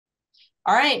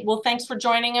All right. Well, thanks for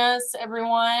joining us,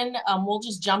 everyone. We'll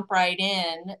just jump right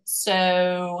in.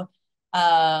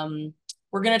 Um,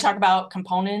 we're going to talk about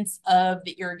components of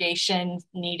the irrigation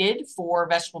needed for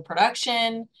vegetable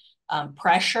production,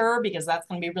 pressure, because that's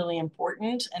going to be really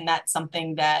important. And that's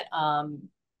something that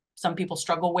some people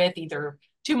struggle with, either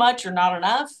too much or not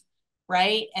enough,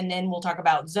 right? And then we'll talk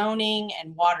about zoning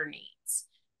and water needs.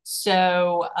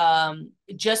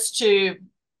 Just to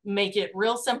make it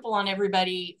real simple on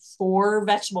everybody, for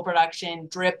vegetable production,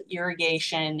 drip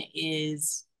irrigation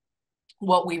is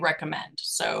what we recommend.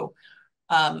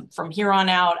 From here on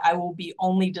out, I will be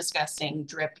only discussing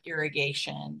drip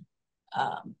irrigation.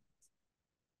 Um,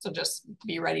 so just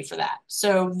be ready for that.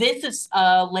 So this is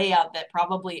a layout that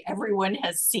probably everyone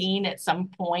has seen at some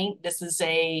point. This is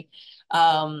they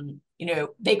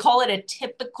call it a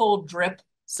typical drip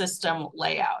system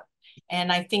layout.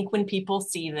 And I think when people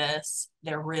see this,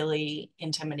 they're really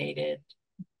intimidated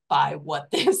by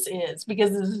what this is,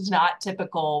 because this is not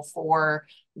typical for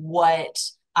what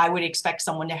I would expect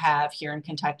someone to have here in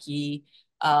Kentucky.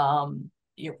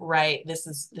 You're right. This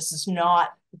is not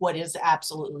what is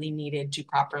absolutely needed to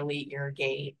properly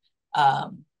irrigate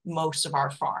most of our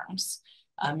farms.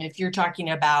 If you're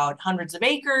talking about hundreds of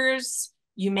acres,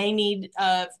 you may need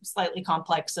a slightly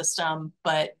complex system,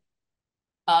 but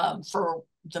for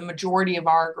the majority of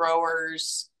our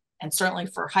growers, and certainly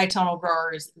for high tunnel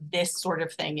growers, this sort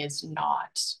of thing is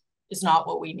not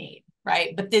what we need,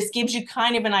 right? But this gives you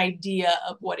kind of an idea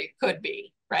of what it could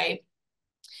be, right?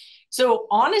 So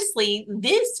honestly,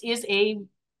 this is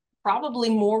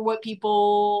probably more what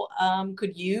people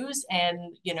could use,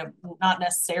 and not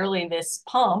necessarily this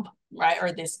pump, right,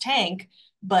 or this tank,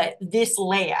 but this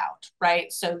layout,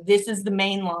 right? So this is the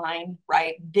main line,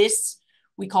 right?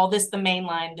 We call this the main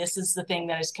line. This is the thing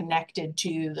that is connected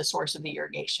to the source of the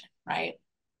irrigation, right?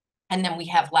 And then we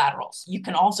have laterals. You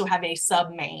can also have a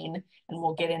sub main, and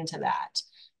we'll get into that,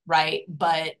 right?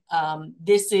 But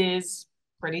this is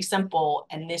pretty simple,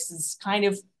 and this is kind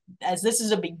of, as this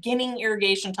is a beginning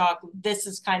irrigation talk, this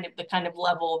is kind of the kind of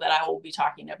level that I will be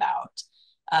talking about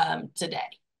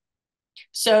today.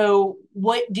 So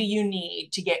what do you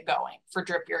need to get going for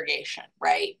drip irrigation,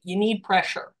 right? You need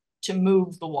pressure to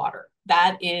move the water.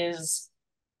 That is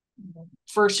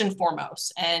first and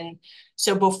foremost. And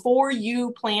so before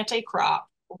you plant a crop,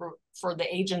 for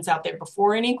the agents out there,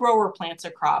 before any grower plants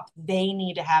a crop, they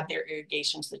need to have their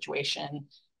irrigation situation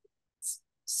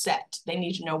set. They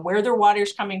need to know where their water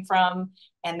is coming from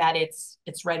and that it's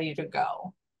ready to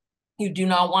go. You do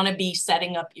not want to be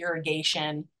setting up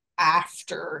irrigation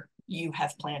after you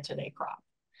have planted a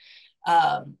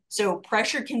crop. So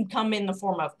pressure can come in the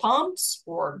form of pumps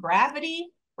or gravity,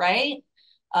 right?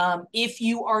 If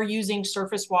you are using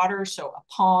surface water, so a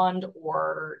pond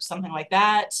or something like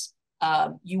that,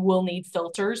 you will need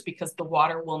filters, because the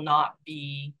water will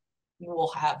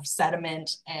have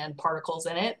sediment and particles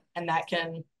in it, and that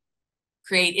can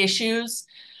create issues.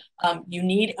 You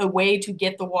need a way to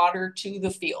get the water to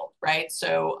the field, right?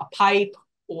 So a pipe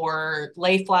or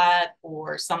lay flat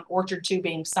or some orchard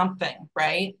tubing, something,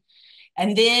 right?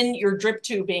 And then your drip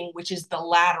tubing, which is the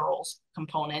laterals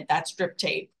component, that's drip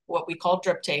tape, what we call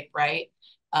drip tape, right?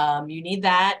 You need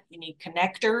that. You need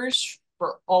connectors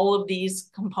for all of these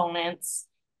components.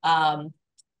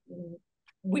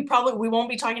 We won't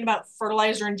be talking about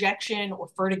fertilizer injection or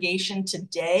fertigation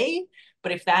today,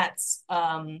 but if that's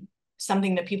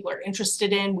something that people are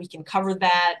interested in, we can cover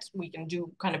that. We can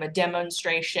do kind of a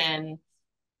demonstration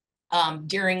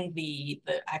during the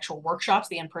actual workshops,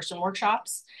 the in-person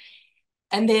workshops.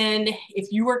 And then if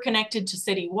you are connected to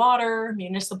city water,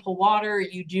 municipal water,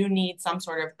 you do need some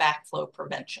sort of backflow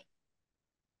prevention,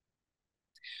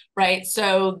 right?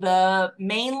 So the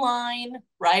main line,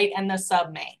 right, and the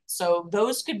sub main. So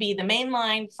those could be the main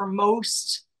line for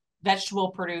most vegetable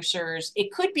producers.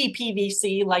 It could be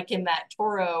PVC, like in that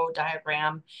Toro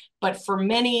diagram, but for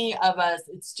many of us,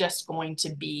 it's just going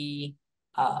to be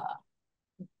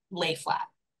lay flat.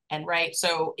 And right,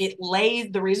 so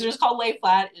the reason it's called lay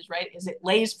flat is it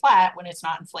lays flat when it's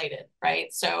not inflated,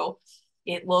 right? So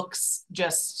it looks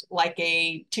just like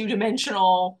a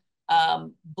two-dimensional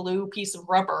blue piece of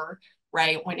rubber,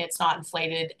 right, when it's not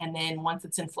inflated. And then once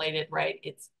it's inflated, right,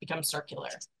 it becomes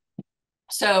circular.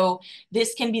 So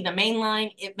this can be the main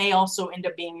line. It may also end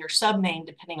up being your sub main,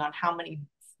 depending on how many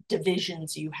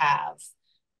divisions you have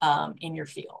in your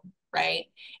field, right?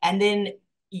 And then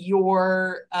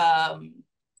your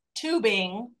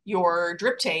tubing, your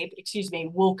drip tape,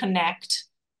 will connect,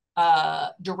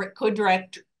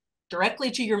 direct directly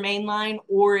to your main line,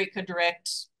 or it could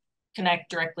connect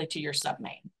directly to your sub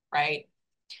main, right?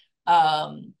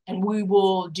 And we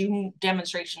will do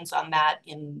demonstrations on that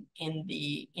in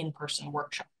the in-person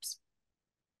workshops,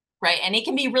 right? And it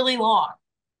can be really long.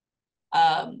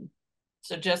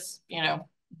 So just, you know,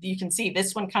 you can see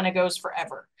this one kind of goes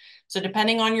forever. So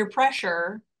depending on your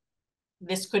pressure,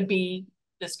 this could be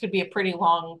a pretty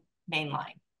long main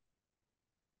line.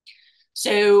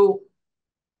 So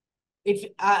if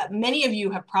many of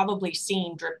you have probably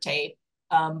seen drip tape,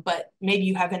 but maybe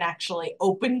you haven't actually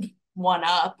opened one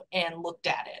up and looked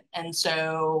at it. And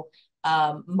so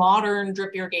modern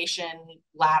drip irrigation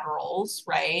laterals,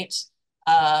 right,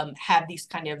 have these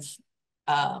kind of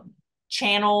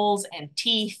channels and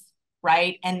teeth,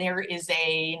 right? And there is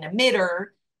an emitter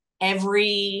and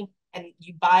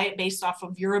you buy it based off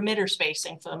of your emitter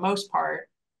spacing for the most part,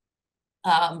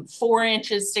 4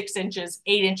 inches, 6 inches,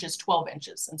 8 inches, 12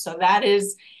 inches. And so that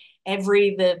is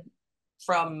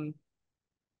from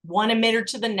one emitter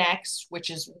to the next, which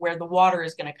is where the water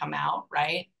is going to come out,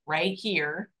 right? Right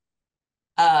here.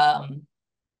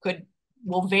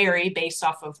 Will vary based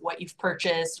off of what you've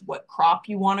purchased, what crop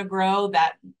you want to grow.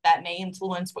 That may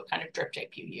influence what kind of drip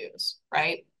tape you use,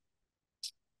 right?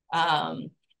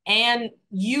 And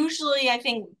usually, I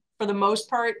think for the most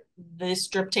part, this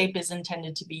drip tape is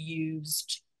intended to be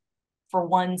used for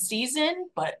one season,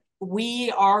 but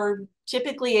we are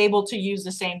typically able to use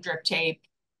the same drip tape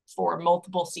for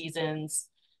multiple seasons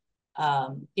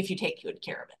if you take good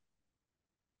care of it.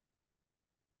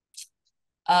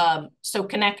 So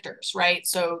connectors, right?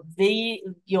 So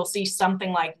you'll see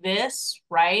something like this,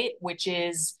 right? Which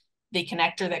is the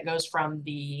connector that goes from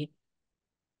the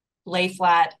lay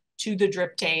flat to the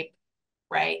drip tape,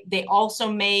 right? They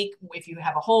also make, if you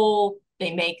have a hole,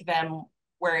 they make them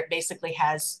where it basically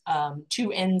has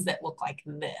 2 ends that look like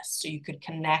this. So you could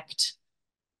connect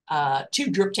 2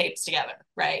 drip tapes together,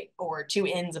 right? Or 2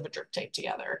 ends of a drip tape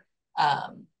together.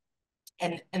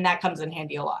 And that comes in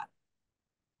handy a lot.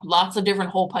 Lots of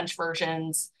different hole punch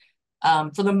versions.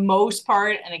 For the most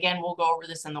part, and again, we'll go over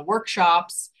this in the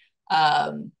workshops,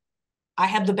 I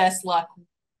have the best luck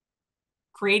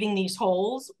creating these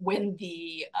holes when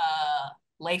the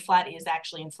lay flat is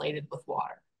actually inflated with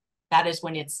water. That is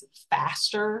when it's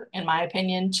faster, in my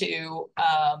opinion, to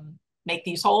make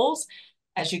these holes.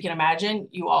 As you can imagine,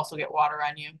 you also get water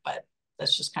on you, but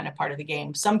that's just kind of part of the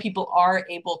game. Some people are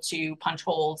able to punch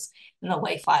holes in the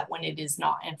lay flat when it is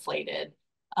not inflated.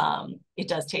 It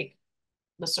does take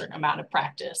a certain amount of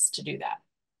practice to do that.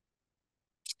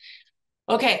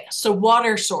 Okay, so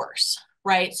water source,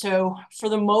 right? So for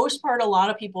the most part, a lot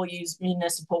of people use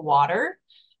municipal water,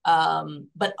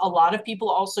 but a lot of people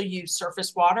also use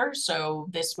surface water. So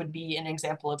this would be an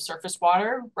example of surface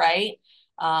water, right?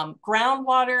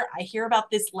 Groundwater, I hear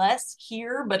about this less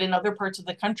here, but in other parts of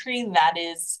the country, that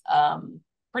is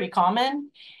pretty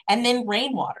common. And then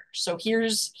rainwater. So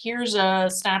here's a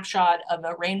snapshot of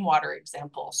a rainwater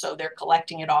example. So they're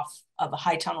collecting it off of a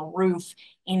high tunnel roof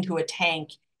into a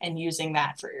tank and using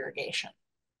that for irrigation.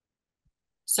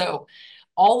 So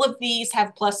all of these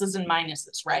have pluses and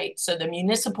minuses, right? So the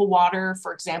municipal water,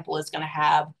 for example, is going to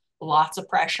have lots of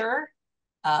pressure,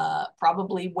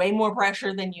 probably way more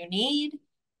pressure than you need,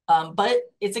 but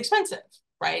it's expensive,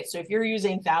 right? So if you're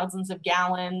using thousands of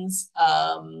gallons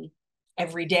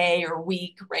every day or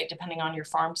week, right, depending on your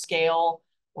farm scale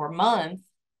or month,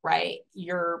 right,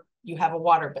 you have a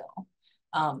water bill.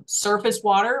 Surface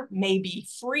water may be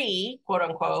free, quote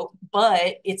unquote,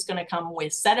 but it's going to come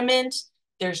with sediment.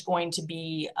 There's going to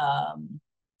be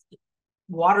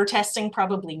water testing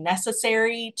probably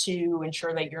necessary to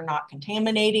ensure that you're not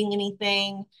contaminating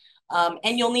anything.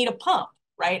 And you'll need a pump,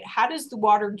 right? How does the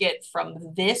water get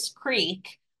from this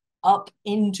creek up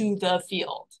into the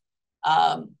field?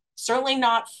 Certainly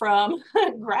not from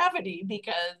gravity,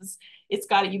 because you've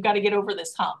got to get over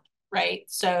this hump, right?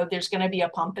 So there's going to be a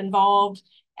pump involved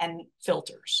and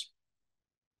filters.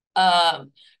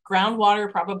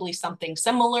 Groundwater, probably something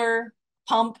similar.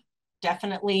 Pump,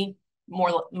 definitely.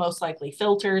 Most likely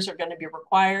filters are going to be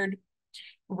required.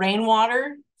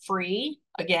 Rainwater, free,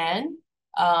 again,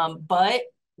 but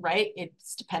right,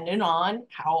 it's dependent on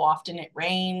how often it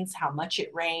rains, how much it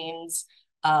rains.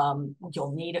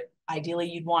 You'll need, ideally,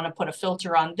 you'd want to put a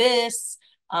filter on this.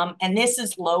 And this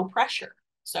is low pressure.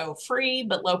 So free,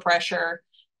 but low pressure.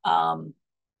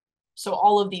 So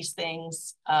all of these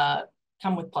things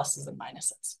come with pluses and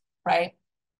minuses, right?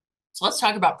 So let's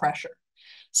talk about pressure.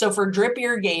 So for drip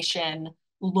irrigation,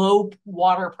 low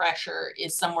water pressure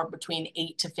is somewhere between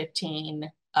 8 to 15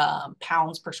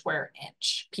 pounds per square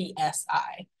inch,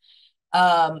 PSI.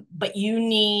 But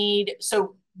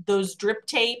so those drip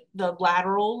tape, the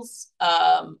laterals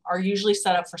are usually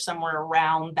set up for somewhere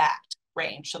around that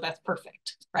range. So that's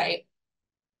perfect, right?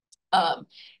 Um,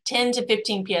 10 to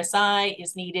 15 PSI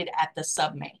is needed at the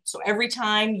submain. So every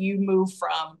time you move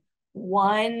from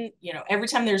one, every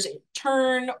time there's a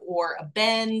turn or a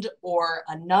bend or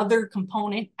another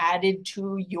component added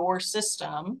to your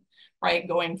system, right,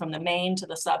 going from the main to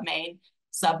the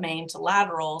submain to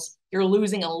laterals, you're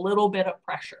losing a little bit of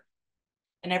pressure.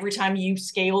 And every time you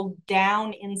scale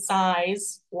down in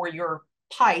size or your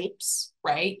pipes,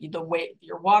 right, the way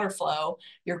your water flow,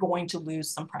 you're going to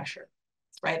lose some pressure,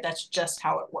 right? That's just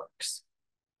how it works.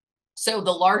 So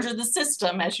the larger the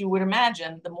system, as you would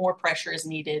imagine, the more pressure is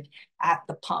needed at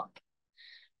the pump,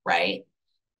 right?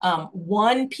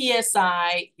 1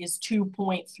 PSI is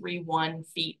 2.31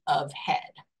 feet of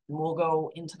head. And we'll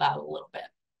go into that a little bit.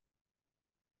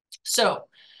 So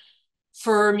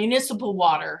for municipal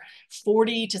water,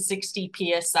 40 to 60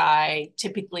 PSI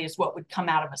typically is what would come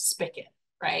out of a spigot,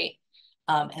 right?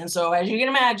 And so as you can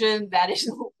imagine, that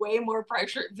is way more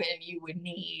pressure than you would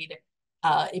need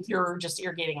if you're just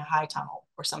irrigating a high tunnel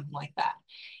or something like that.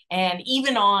 And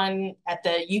even at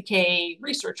the UK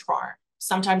research farm,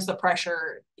 sometimes the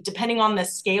pressure, depending on the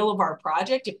scale of our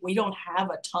project, if we don't have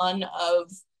a ton of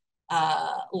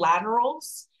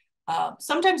laterals,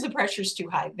 sometimes the pressure is too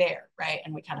high there, right?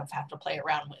 And we kind of have to play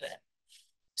around with it.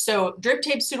 So drip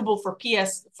tape suitable for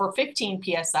 15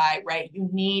 PSI, right? You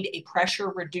need a pressure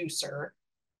reducer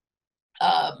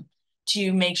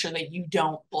to make sure that you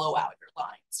don't blow out your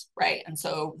lines, right? And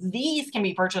so these can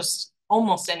be purchased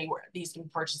almost anywhere. These can be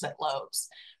purchased at Lowe's,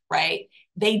 right?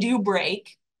 They do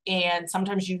break, and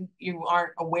sometimes you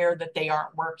aren't aware that they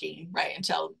aren't working, right?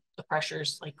 Until the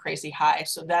pressure's like crazy high.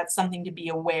 So that's something to be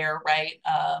aware, right?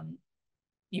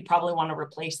 You probably want to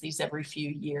replace these every few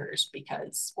years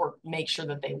or make sure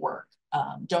that they work.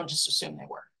 Don't just assume they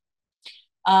work.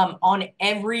 On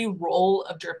every roll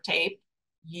of drip tape,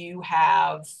 you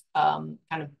have kind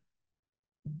of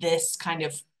this kind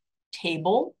of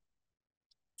table.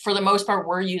 For the most part,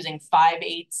 we're using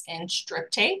 5/8 inch drip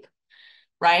tape,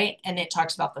 right? And it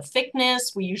talks about the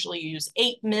thickness. We usually use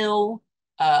 8 mil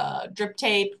drip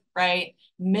tape, right?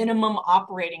 Minimum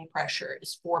operating pressure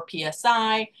is 4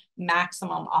 PSI.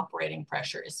 Maximum operating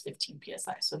pressure is 15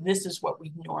 PSI. So this is what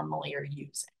we normally are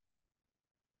using.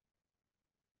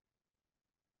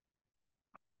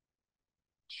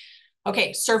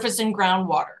 Okay, surface and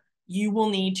groundwater. You will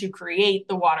need to create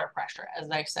the water pressure,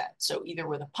 as I said. So either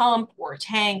with a pump or a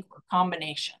tank or a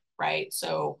combination, right?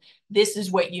 So this is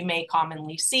what you may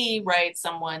commonly see, right?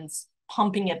 Someone's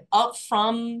pumping it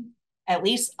at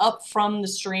least up from the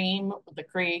stream, or the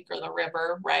creek or the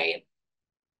river, right?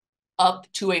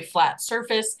 Up to a flat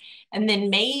surface. And then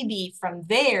maybe from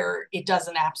there, it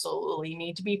doesn't absolutely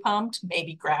need to be pumped.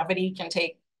 Maybe gravity can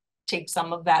take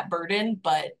some of that burden,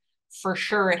 but for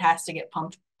sure it has to get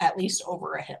pumped at least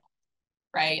over a hill,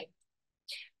 right?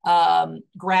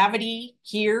 Gravity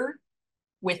here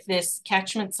with this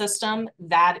catchment system,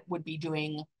 that would be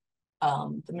doing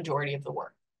the majority of the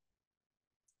work.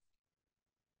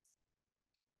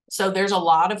 So there's a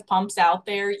lot of pumps out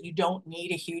there. You don't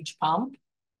need a huge pump.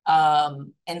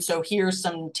 And so here's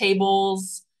some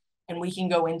tables, and we can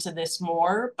go into this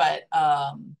more, but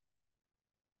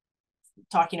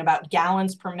talking about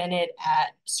gallons per minute at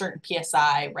certain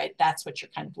PSI, right? That's what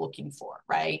you're kind of looking for,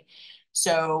 right?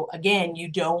 So again, you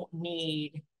don't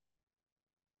need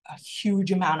a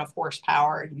huge amount of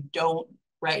horsepower. You don't,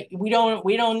 right? We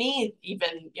don't need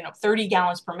even, 30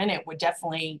 gallons per minute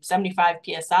 75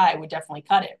 PSI would definitely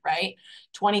cut it, right?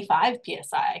 25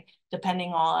 PSI,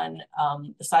 depending on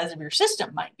the size of your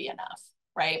system, might be enough,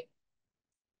 right?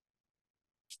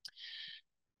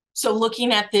 So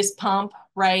looking at this pump,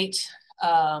 right?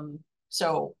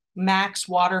 So max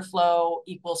water flow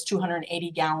equals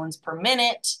 280 gallons per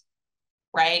minute,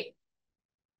 right?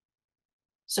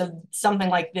 So something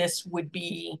like this would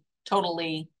be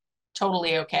totally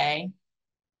okay.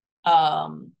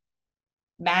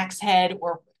 Max head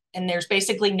and there's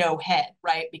basically no head,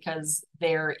 right? Because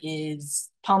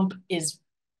pump is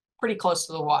pretty close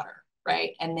to the water,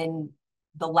 right? And then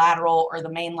the lateral or the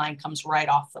main line comes right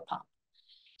off the pump.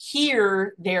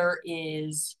 Here, there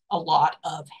is a lot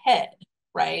of head,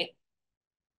 right?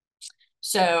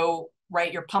 So,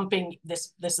 right, you're pumping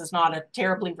this is not a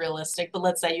terribly realistic, but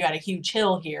let's say you had a huge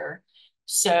hill here.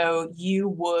 So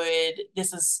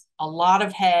this is a lot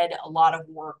of head, a lot of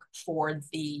work for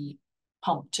the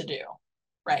pump to do,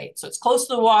 right? So it's close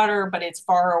to the water, but it's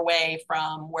far away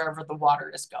from wherever the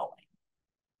water is going,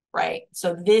 right?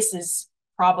 So this is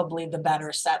probably the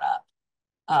better setup.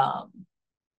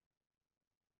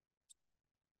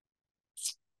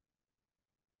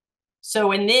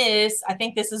 So in this, I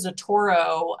think this is a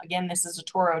Toro. Again, this is a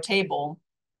Toro table,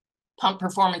 pump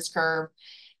performance curve.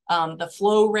 The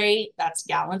flow rate, that's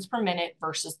gallons per minute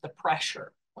versus the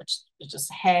pressure, which is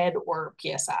just head or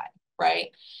PSI, right?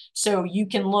 So you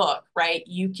can look, right?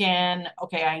 You can,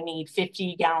 okay, I need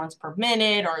 50 gallons per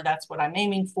minute, or that's what I'm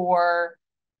aiming for.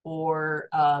 Or,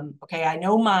 okay, I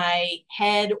know my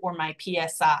head or my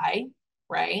PSI,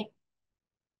 right?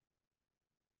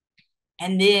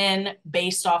 And then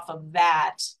based off of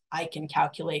that, I can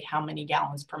calculate how many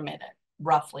gallons per minute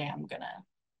roughly I'm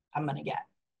gonna get.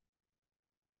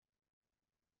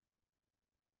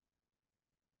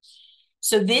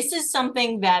 So this is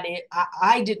something that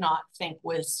I did not think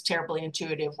was terribly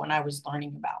intuitive when I was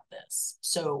learning about this.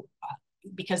 So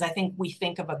because I think we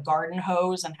think of a garden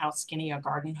hose and how skinny a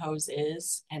garden hose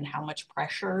is and how much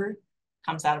pressure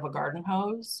comes out of a garden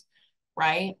hose,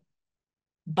 right?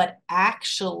 But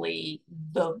actually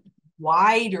the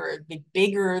wider, the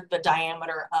bigger the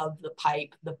diameter of the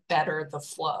pipe, the better the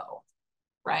flow,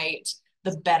 right?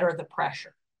 The better the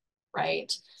pressure,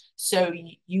 right? So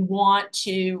you want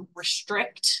to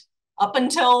restrict up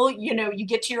until, you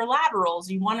get to your laterals,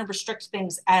 you want to restrict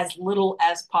things as little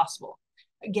as possible.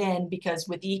 Again, because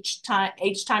with each time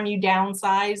you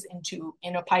downsize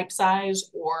in a pipe size,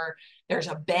 or there's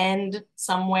a bend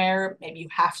somewhere, maybe you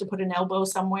have to put an elbow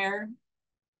somewhere.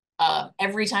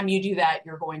 Every time you do that,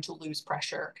 you're going to lose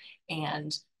pressure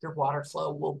and your water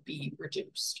flow will be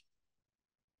reduced.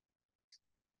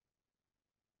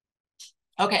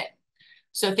 Okay,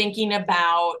 so thinking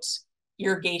about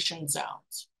irrigation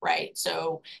zones, right?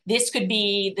 So this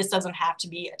doesn't have to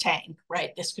be a tank,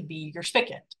 right? This could be your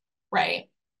spigot, right?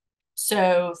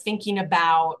 So thinking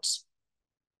about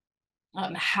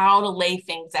how to lay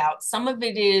things out.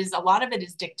 A lot of it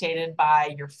is dictated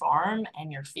by your farm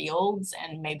and your fields,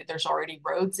 and maybe there's already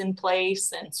roads in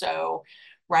place. And so,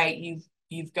 right,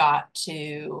 you've got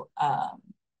to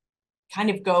kind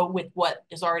of go with what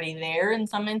is already there in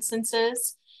some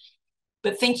instances.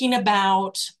 But thinking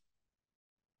about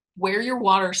where your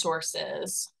water source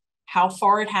is, how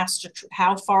far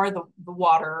the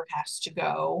water has to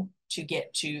go to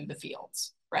get to the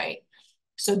fields, right?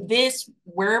 So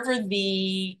wherever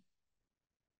the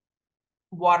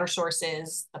water source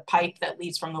is, the pipe that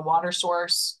leads from the water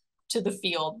source to the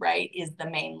field, right, is the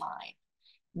main line.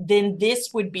 Then this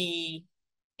would be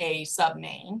a sub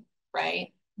main,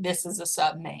 right? This is a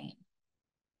sub main,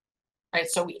 right?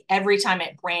 So every time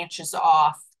it branches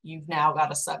off, you've now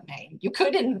got a sub main. You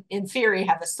could, in theory,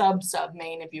 have a sub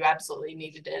main if you absolutely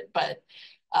needed it, but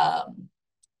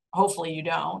hopefully you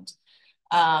don't.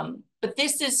 But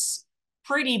this is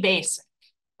pretty basic,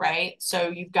 right? So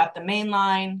you've got the main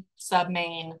line, sub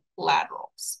main,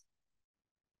 laterals,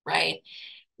 right?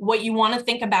 What you want to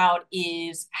think about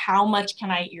is how much can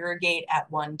I irrigate at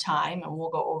one time, and we'll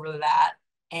go over that.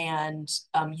 And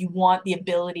you want the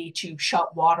ability to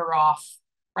shut water off,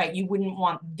 right? You wouldn't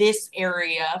want this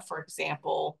area, for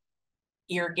example,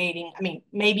 irrigating. I mean,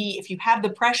 maybe if you have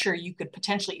the pressure, you could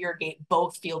potentially irrigate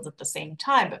both fields at the same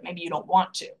time, but maybe you don't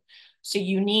want to. So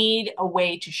you need a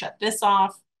way to shut this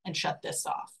off and shut this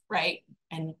off, right?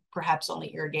 And perhaps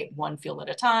only irrigate one field at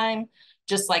a time,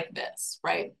 just like this,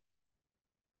 right?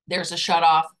 There's a shut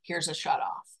off, here's a shut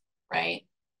off, right?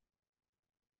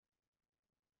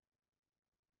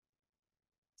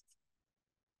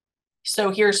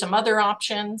 So here's some other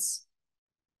options.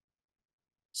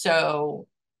 So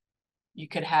you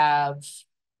could have,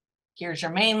 here's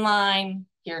your main line,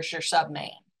 here's your sub main.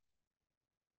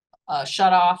 A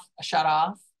shut off, a shut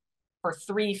off. For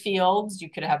 3 fields, you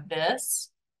could have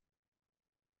this.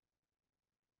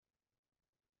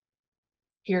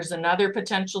 Here's another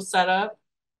potential setup.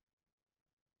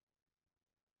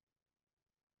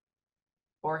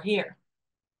 Or here.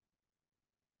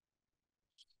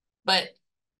 But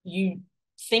you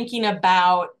thinking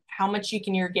about how much you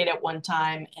can irrigate at one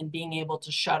time and being able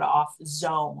to shut off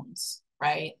zones,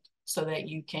 right? So that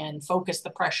you can focus the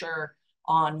pressure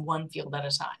on one field at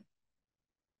a time.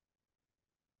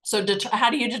 So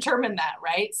how do you determine that,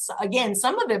 right? So again,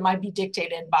 some of it might be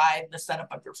dictated by the setup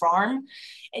of your farm,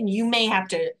 and you may have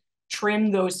to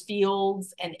trim those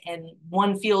fields, and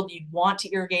one field you'd want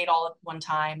to irrigate all at one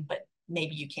time, but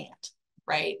maybe you can't,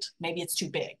 right? Maybe it's too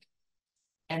big.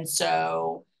 And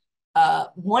so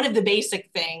one of the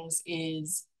basic things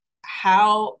is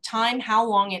how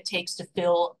long it takes to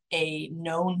fill a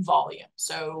known volume.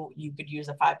 So you could use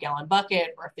a 5-gallon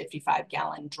bucket or a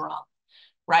 55-gallon drum,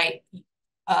 right?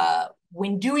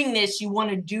 When doing this, you want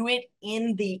to do it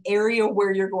in the area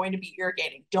where you're going to be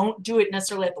irrigating. Don't do it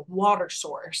necessarily at the water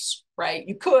source, right?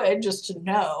 You could just to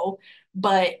know,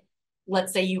 but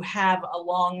let's say you have a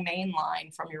long main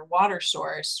line from your water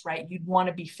source, right? You'd want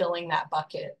to be filling that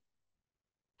bucket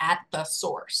at the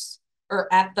source,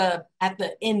 or at the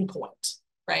end point,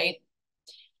 right?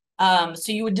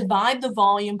 So you would divide the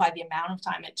volume by the amount of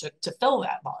time it took to fill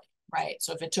that volume, right?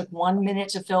 So if it took 1 minute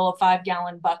to fill a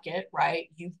 5-gallon bucket, right,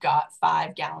 you've got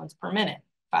 5 gallons per minute,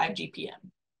 5 GPM.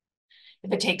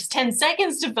 If it takes 10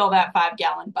 seconds to fill that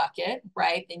 5-gallon bucket,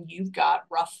 right, then you've got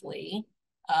roughly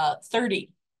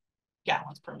 30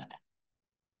 gallons per minute.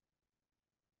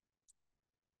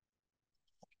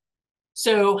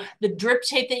 So the drip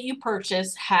tape that you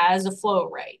purchase has a flow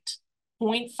rate,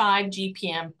 0.5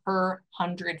 GPM per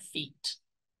 100 feet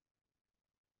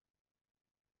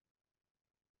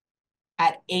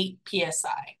at 8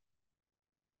 PSI.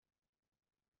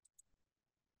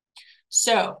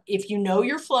 So if you know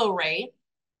your flow rate,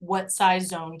 what size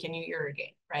zone can you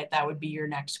irrigate, right? That would be your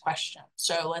next question.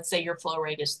 So let's say your flow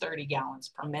rate is 30 gallons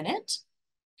per minute.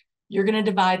 You're going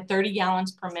to divide 30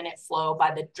 gallons per minute flow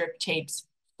by the drip tape's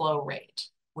flow rate,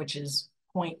 which is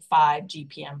 0.5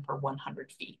 GPM per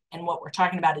 100 feet. And what we're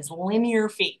talking about is linear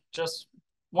feet, just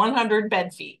 100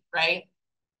 bed feet, right?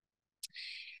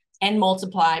 And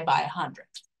multiply by 100.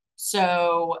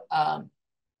 So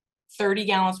 30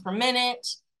 gallons per minute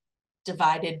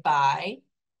divided by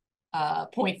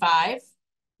 0.5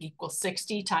 equals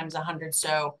 60 times 100.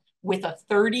 So with a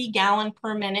 30 gallon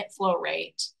per minute flow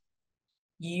rate,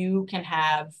 you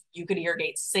could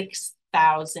irrigate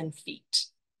 6,000 feet,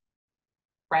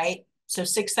 right? So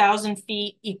 6,000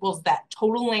 feet equals that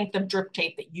total length of drip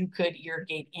tape that you could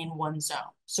irrigate in one zone.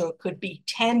 So it could be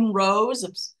 10 rows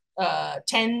of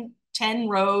 10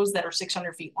 rows that are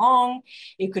 600 feet long.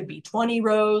 It could be 20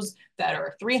 rows that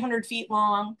are 300 feet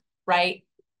long, right?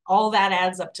 All that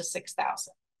adds up to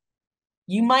 6,000.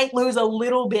 You might lose a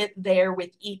little bit there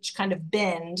with each kind of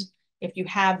bend if you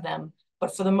have them,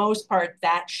 but for the most part,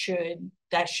 that should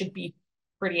be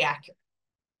pretty accurate.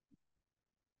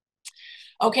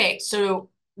 Okay, so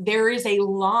there is a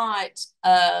lot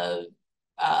of,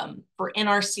 for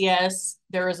NRCS,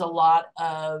 there is a lot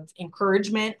of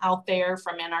encouragement out there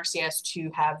from NRCS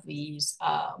to have these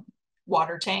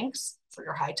water tanks for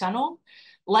your high tunnel.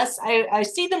 I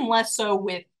see them less so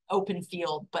with open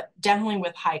field, but definitely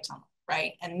with high tunnel,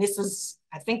 right? And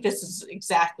I think this is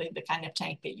exactly the kind of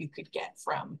tank that you could get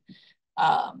from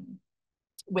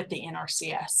with the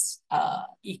NRCS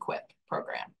EQIP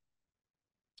program.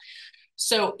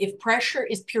 So if pressure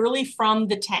is purely from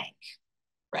the tank,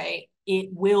 right, it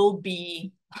will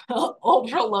be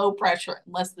ultra low pressure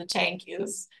unless the tank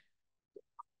is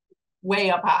way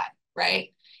up high,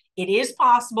 right? It is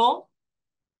possible,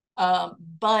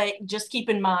 but just keep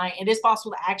in mind, it is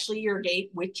possible to actually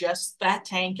irrigate with just that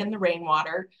tank and the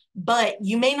rainwater, but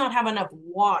you may not have enough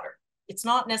water. It's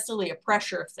not necessarily a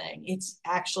pressure thing. It's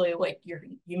actually like you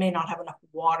may not have enough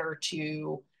water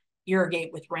to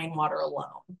irrigate with rainwater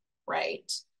alone,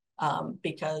 right?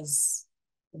 Because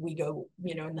we go,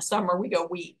 in the summer, we go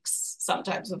weeks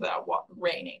sometimes without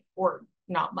raining or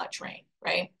not much rain,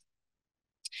 right?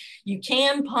 You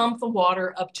can pump the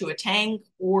water up to a tank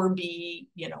or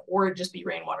or just be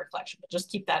rainwater collection, but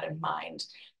just keep that in mind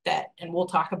and we'll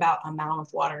talk about amount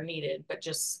of water needed, but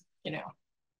just,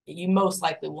 you most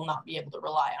likely will not be able to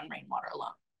rely on rainwater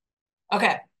alone.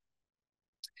 Okay.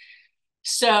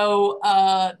 So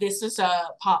this is a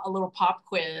little pop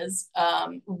quiz.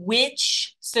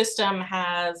 Which system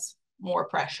has more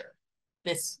pressure?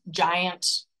 This giant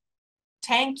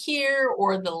tank here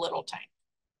or the little tank?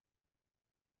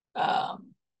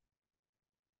 I'm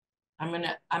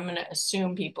gonna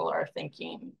assume people are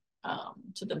thinking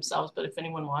to themselves, but if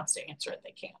anyone wants to answer it,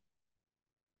 they can.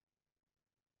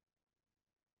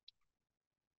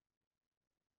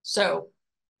 So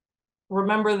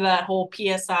remember that whole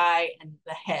PSI and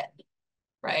the head,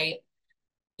 right?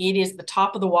 It is the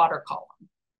top of the water column.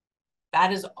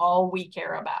 That is all we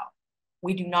care about.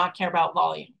 We do not care about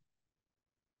volume.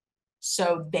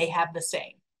 So they have the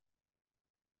same.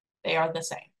 They are the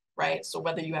same, right? So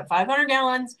whether you have 500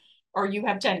 gallons or you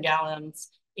have 10 gallons,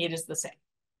 it is the same.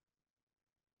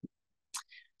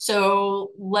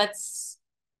 So let's,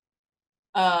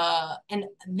 and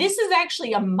this is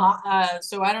actually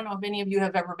so I don't know if any of you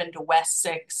have ever been to West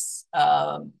Six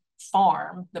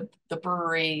Farm, the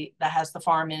brewery that has the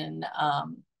farm in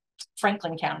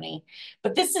Franklin County,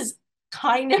 but this is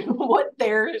kind of what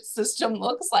their system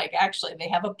looks like. Actually, they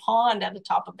have a pond at the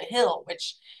top of the hill,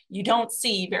 which you don't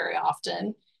see very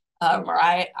often, or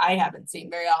I haven't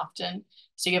seen very often.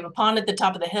 So you have a pond at the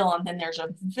top of the hill, and then there's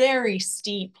a very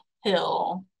steep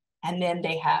hill, and then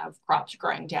they have crops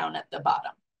growing down at the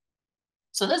bottom.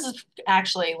 So this is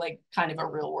actually like kind of a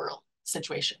real world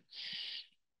situation.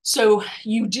 So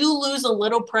you do lose a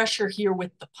little pressure here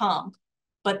with the pump,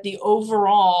 but the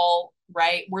overall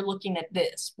right? We're looking at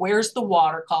this. Where's the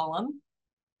water column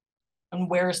and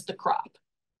where's the crop?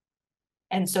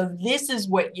 And so this is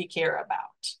what you care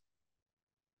about,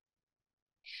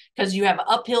 because you have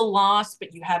uphill loss,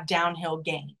 but you have downhill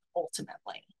gain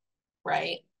ultimately,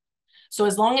 right? So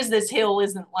as long as this hill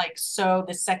isn't like, so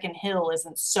the second hill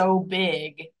isn't so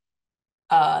big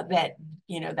that,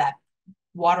 that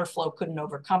water flow couldn't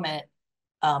overcome it,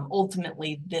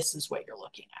 ultimately, this is what you're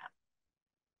looking at.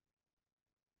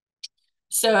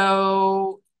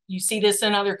 So you see this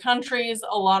in other countries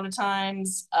a lot of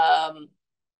times.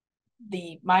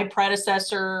 My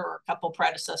predecessor, or a couple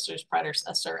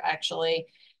predecessor actually,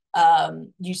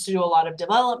 used to do a lot of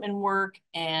development work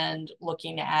and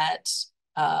looking at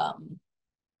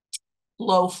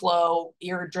low flow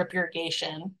drip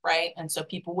irrigation, right? And so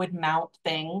people would mount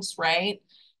things, right?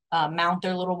 Mount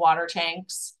their little water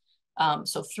tanks.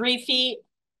 So 3 feet,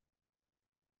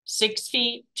 6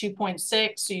 feet,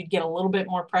 2.6. So you'd get a little bit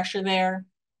more pressure there.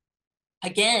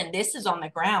 Again, this is on the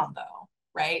ground though,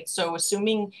 right? So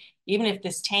assuming even if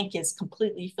this tank is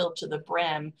completely filled to the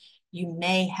brim, you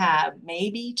may have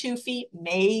maybe 2 feet,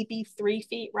 maybe 3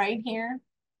 feet right here.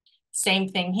 Same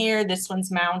thing here. This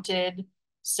one's mounted.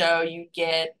 So you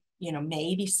get,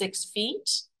 maybe 6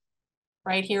 feet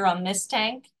right here on this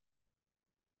tank.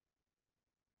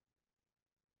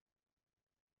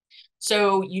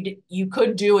 So you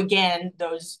could do, again,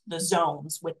 the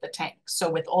zones with the tank.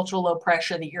 So with ultra low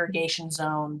pressure, the irrigation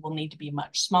zone will need to be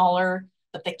much smaller,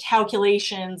 but the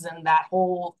calculations and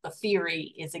the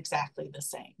theory is exactly the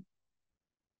same.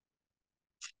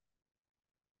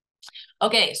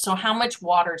 Okay, so how much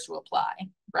water to apply,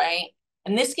 right?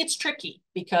 And this gets tricky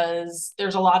because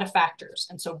there's a lot of factors.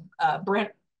 And so Brent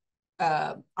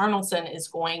Arnoldson is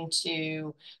going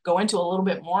to go into a little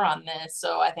bit more on this.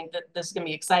 So I think that this is going to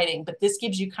be exciting, but this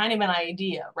gives you kind of an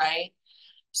idea, right?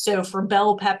 So for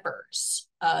bell peppers,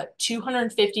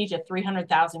 250 to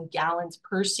 300,000 gallons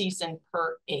per season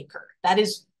per acre. That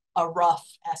is a rough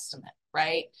estimate,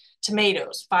 right?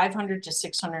 Tomatoes, 500 to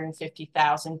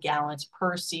 650,000 gallons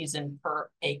per season per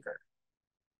acre.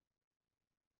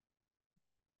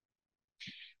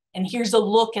 And here's a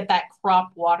look at that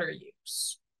crop water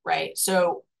use, right?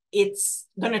 So it's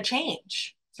going to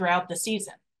change throughout the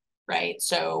season, right?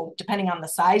 So depending on the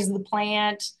size of the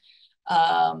plant,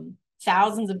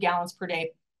 thousands of gallons per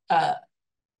day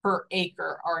per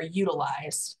acre are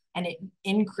utilized, and it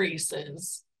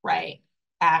increases, right,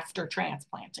 after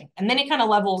transplanting. And then it kind of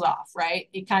levels off, right?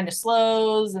 It kind of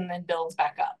slows and then builds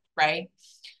back up, right?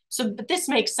 So, but this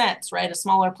makes sense, right? A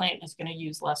smaller plant is going to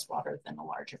use less water than a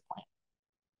larger plant.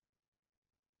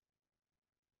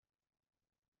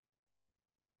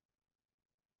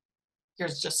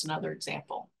 Here's just another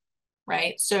example,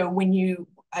 right? So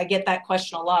I get that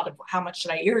question a lot of how much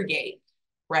should I irrigate,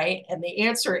 right? And the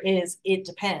answer is it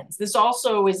depends. This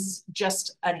also is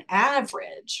just an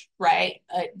average, right?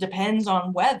 It depends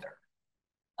on weather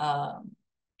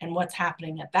and what's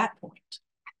happening at that point.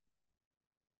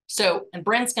 So, and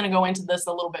Brent's going to go into this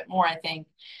a little bit more, I think.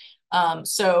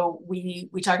 So we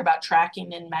talk about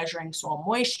tracking and measuring soil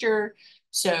moisture.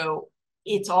 So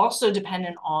it's also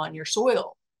dependent on your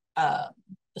soil,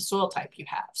 the soil type you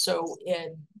have. So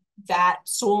that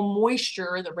soil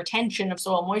moisture, the retention of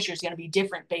soil moisture is going to be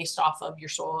different based off of your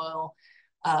soil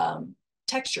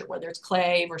texture, whether it's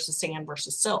clay versus sand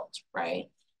versus silt, right?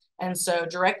 And so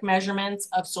direct measurements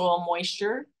of soil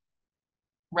moisture,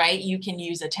 right? You can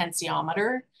use a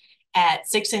tensiometer at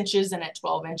 6 inches and at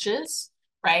 12 inches,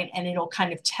 right? And it'll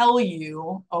kind of tell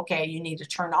you, okay, you need to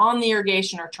turn on the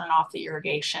irrigation or turn off the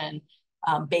irrigation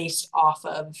based off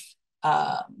of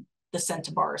the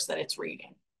centibars that it's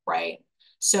reading, right?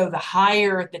 So the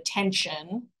higher the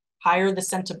tension, higher the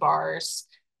centibars,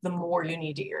 the more you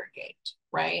need to irrigate,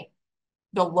 right?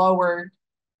 The lower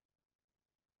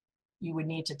you would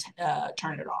need to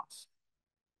turn it off,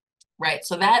 right?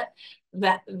 So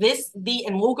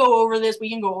and we'll go over this. We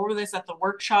can go over this at the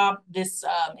workshop. This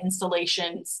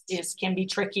installation can be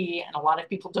tricky, and a lot of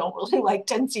people don't really like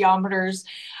tensiometers,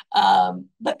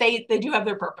 but they do have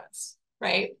their purpose,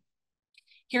 right?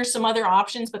 Here's some other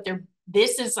options, but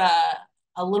this is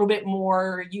a little bit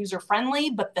more user friendly,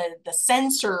 but the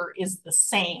sensor is the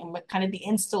same, but kind of the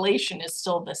installation is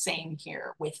still the same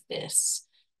here with this.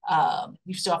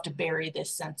 You still have to bury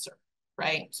this sensor,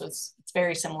 right? So it's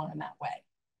very similar in that way.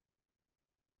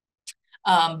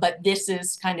 But this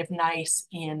is kind of nice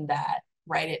in that,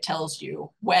 right? It tells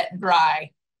you wet,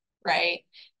 dry, right?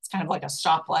 It's kind of like a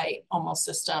stoplight almost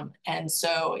system. And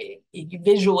so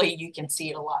visually you can see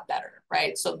it a lot better,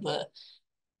 right? So the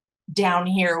down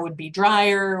here would be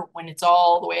drier. When it's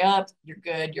all the way up, you're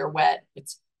good, you're wet,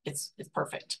 it's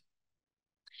perfect.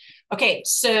 Okay,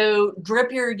 so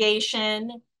drip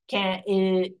irrigation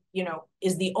is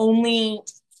the only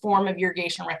form of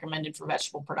irrigation recommended for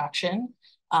vegetable production.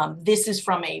 This is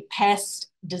from a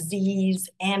pest, disease,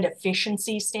 and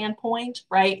efficiency standpoint,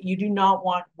 right? You do not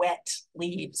want wet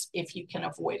leaves if you can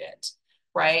avoid it,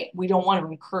 right? We don't want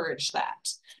to encourage that,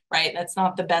 right? That's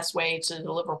not the best way to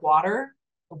deliver water.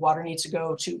 The water needs to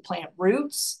go to plant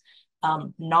roots,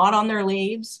 not on their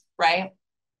leaves, right?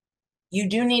 You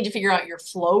do need to figure out your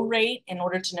flow rate in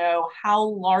order to know how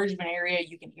large of an area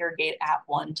you can irrigate at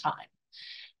one time,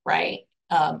 right?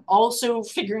 Also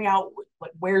figuring out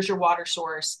where's your water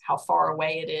source, how far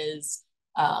away it is,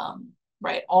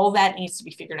 right? All that needs to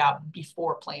be figured out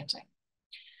before planting.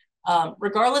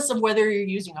 Regardless of whether you're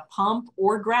using a pump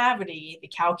or gravity, the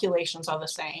calculations are the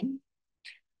same.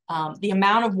 The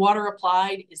amount of water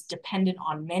applied is dependent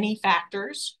on many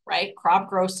factors, right? Crop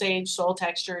growth stage, soil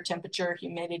texture, temperature,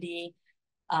 humidity.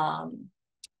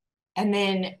 And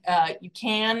then you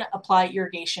can apply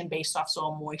irrigation based off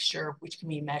soil moisture, which can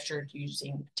be measured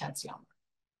using a potentiometer.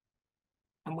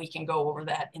 And we can go over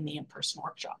that in the in-person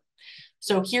workshop.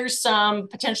 So here's some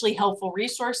potentially helpful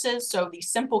resources. So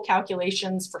these simple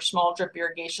calculations for small drip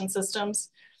irrigation systems.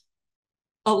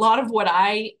 A lot of what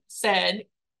I said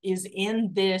is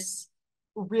in this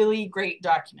really great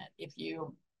document. It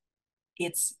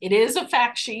is a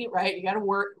fact sheet, right? You got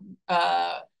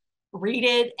to read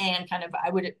it and kind of,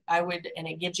 and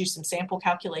it gives you some sample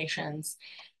calculations.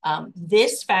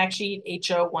 This fact sheet,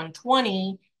 HO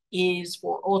 120, is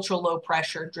for ultra low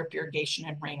pressure drip irrigation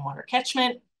and rainwater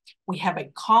catchment. We have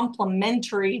a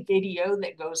complimentary video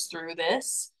that goes through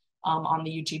this on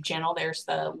the YouTube channel. There's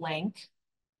the link.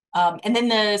 And then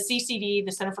the CCD,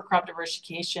 the Center for Crop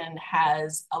Diversification,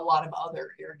 has a lot of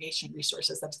other irrigation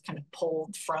resources that's kind of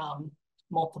pulled from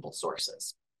multiple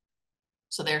sources.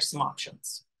 So there's some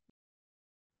options.